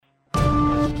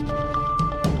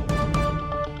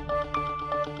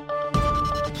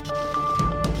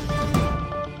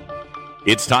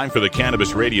It's time for the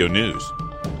Cannabis Radio News,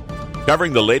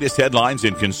 covering the latest headlines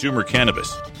in consumer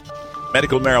cannabis,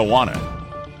 medical marijuana,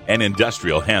 and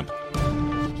industrial hemp.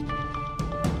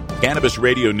 Cannabis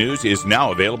Radio News is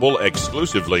now available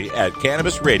exclusively at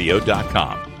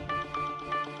cannabisradio.com.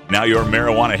 Now your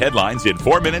marijuana headlines in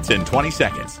 4 minutes and 20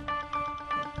 seconds.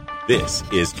 This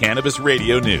is Cannabis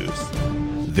Radio News.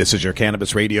 This is your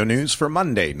Cannabis Radio News for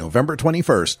Monday, November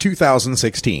 21st,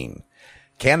 2016.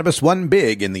 Cannabis won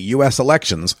big in the U.S.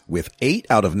 elections, with 8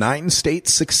 out of 9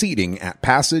 states succeeding at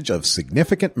passage of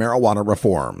significant marijuana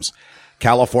reforms.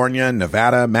 California,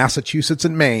 Nevada, Massachusetts,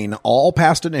 and Maine all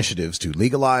passed initiatives to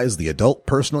legalize the adult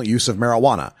personal use of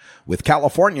marijuana, with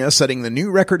California setting the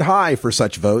new record high for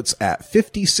such votes at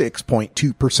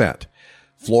 56.2%.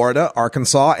 Florida,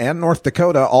 Arkansas, and North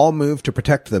Dakota all moved to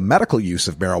protect the medical use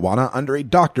of marijuana under a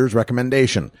doctor's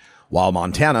recommendation, while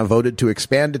Montana voted to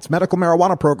expand its medical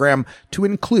marijuana program to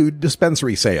include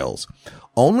dispensary sales.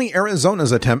 Only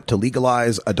Arizona's attempt to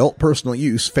legalize adult personal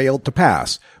use failed to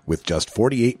pass, with just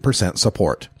 48%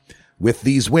 support. With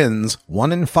these wins,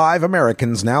 1 in 5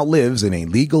 Americans now lives in a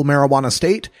legal marijuana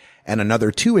state, and another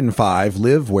 2 in 5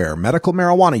 live where medical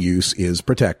marijuana use is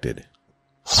protected.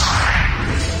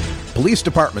 Police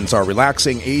departments are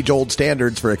relaxing age-old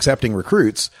standards for accepting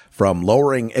recruits, from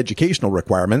lowering educational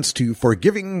requirements to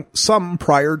forgiving some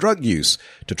prior drug use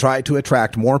to try to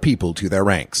attract more people to their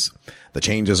ranks. The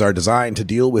changes are designed to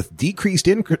deal with decreased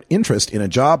interest in a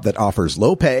job that offers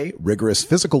low pay, rigorous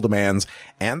physical demands,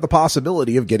 and the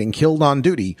possibility of getting killed on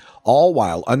duty, all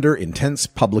while under intense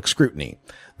public scrutiny.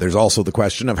 There's also the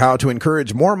question of how to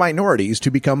encourage more minorities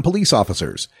to become police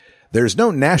officers. There's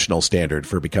no national standard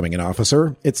for becoming an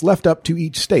officer. It's left up to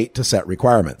each state to set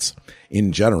requirements.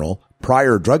 In general,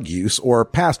 prior drug use or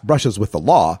past brushes with the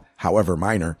law, however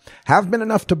minor, have been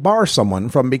enough to bar someone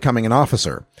from becoming an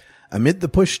officer. Amid the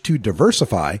push to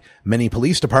diversify, many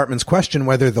police departments question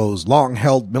whether those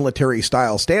long-held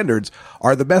military-style standards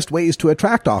are the best ways to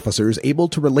attract officers able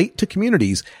to relate to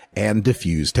communities and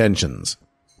diffuse tensions.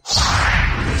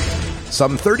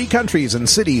 Some 30 countries and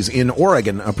cities in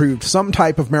Oregon approved some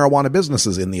type of marijuana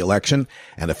businesses in the election,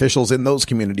 and officials in those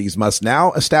communities must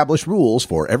now establish rules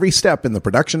for every step in the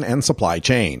production and supply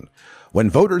chain. When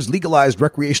voters legalized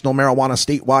recreational marijuana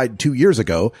statewide 2 years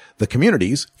ago, the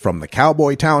communities, from the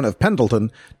cowboy town of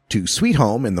Pendleton to Sweet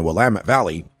Home in the Willamette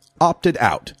Valley, opted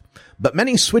out. But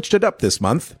many switched it up this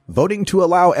month, voting to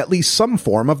allow at least some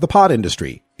form of the pot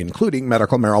industry, including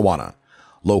medical marijuana.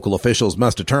 Local officials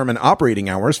must determine operating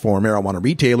hours for marijuana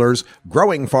retailers,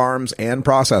 growing farms, and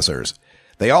processors.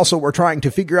 They also were trying to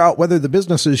figure out whether the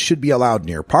businesses should be allowed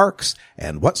near parks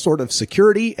and what sort of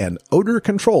security and odor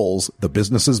controls the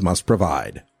businesses must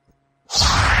provide.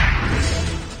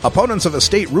 Opponents of a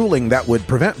state ruling that would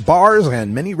prevent bars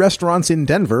and many restaurants in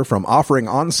Denver from offering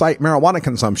on-site marijuana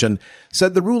consumption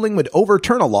said the ruling would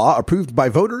overturn a law approved by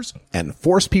voters and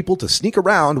force people to sneak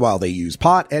around while they use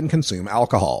pot and consume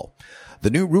alcohol. The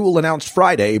new rule announced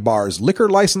Friday bars liquor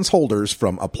license holders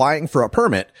from applying for a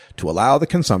permit to allow the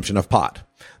consumption of pot.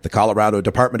 The Colorado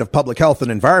Department of Public Health and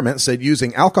Environment said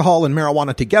using alcohol and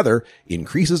marijuana together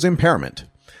increases impairment.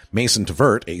 Mason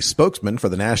Tvert, a spokesman for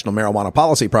the National Marijuana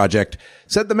Policy Project,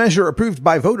 said the measure approved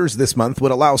by voters this month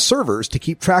would allow servers to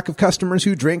keep track of customers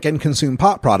who drink and consume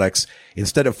pot products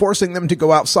instead of forcing them to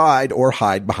go outside or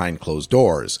hide behind closed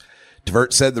doors.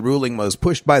 Tvert said the ruling was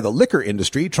pushed by the liquor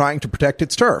industry trying to protect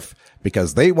its turf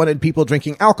because they wanted people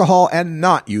drinking alcohol and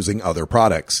not using other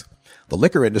products. The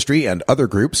liquor industry and other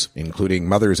groups, including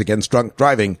Mothers Against Drunk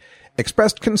Driving,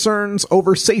 expressed concerns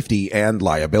over safety and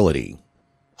liability.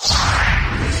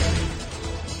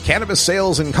 Cannabis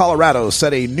sales in Colorado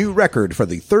set a new record for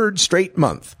the 3rd straight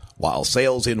month, while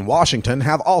sales in Washington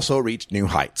have also reached new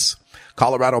heights.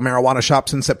 Colorado marijuana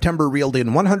shops in September reeled in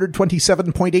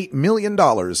 $127.8 million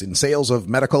in sales of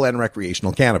medical and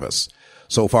recreational cannabis.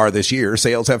 So far this year,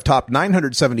 sales have topped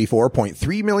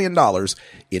 $974.3 million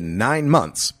in 9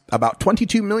 months, about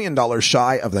 $22 million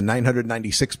shy of the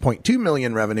 $996.2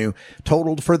 million revenue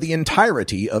totaled for the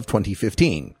entirety of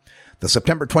 2015. The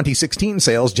September 2016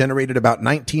 sales generated about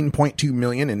 $19.2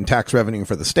 million in tax revenue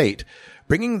for the state,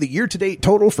 bringing the year-to-date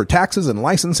total for taxes and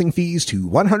licensing fees to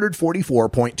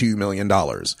 $144.2 million.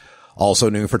 Also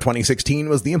new for 2016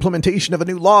 was the implementation of a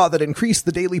new law that increased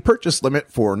the daily purchase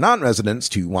limit for non-residents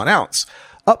to 1 ounce,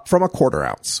 up from a quarter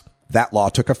ounce. That law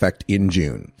took effect in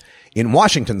June. In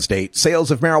Washington state, sales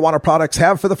of marijuana products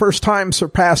have for the first time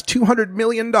surpassed $200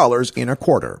 million in a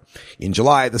quarter. In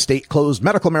July, the state closed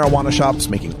medical marijuana shops,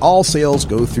 making all sales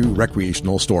go through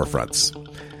recreational storefronts.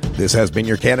 This has been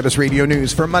your Cannabis Radio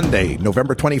News for Monday,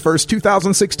 November 21st,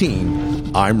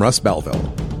 2016. I'm Russ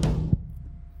Belville.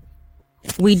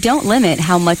 We don't limit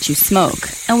how much you smoke,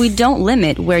 and we don't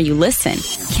limit where you listen.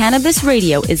 Cannabis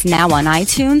Radio is now on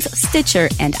iTunes, Stitcher,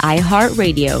 and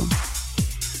iHeartRadio.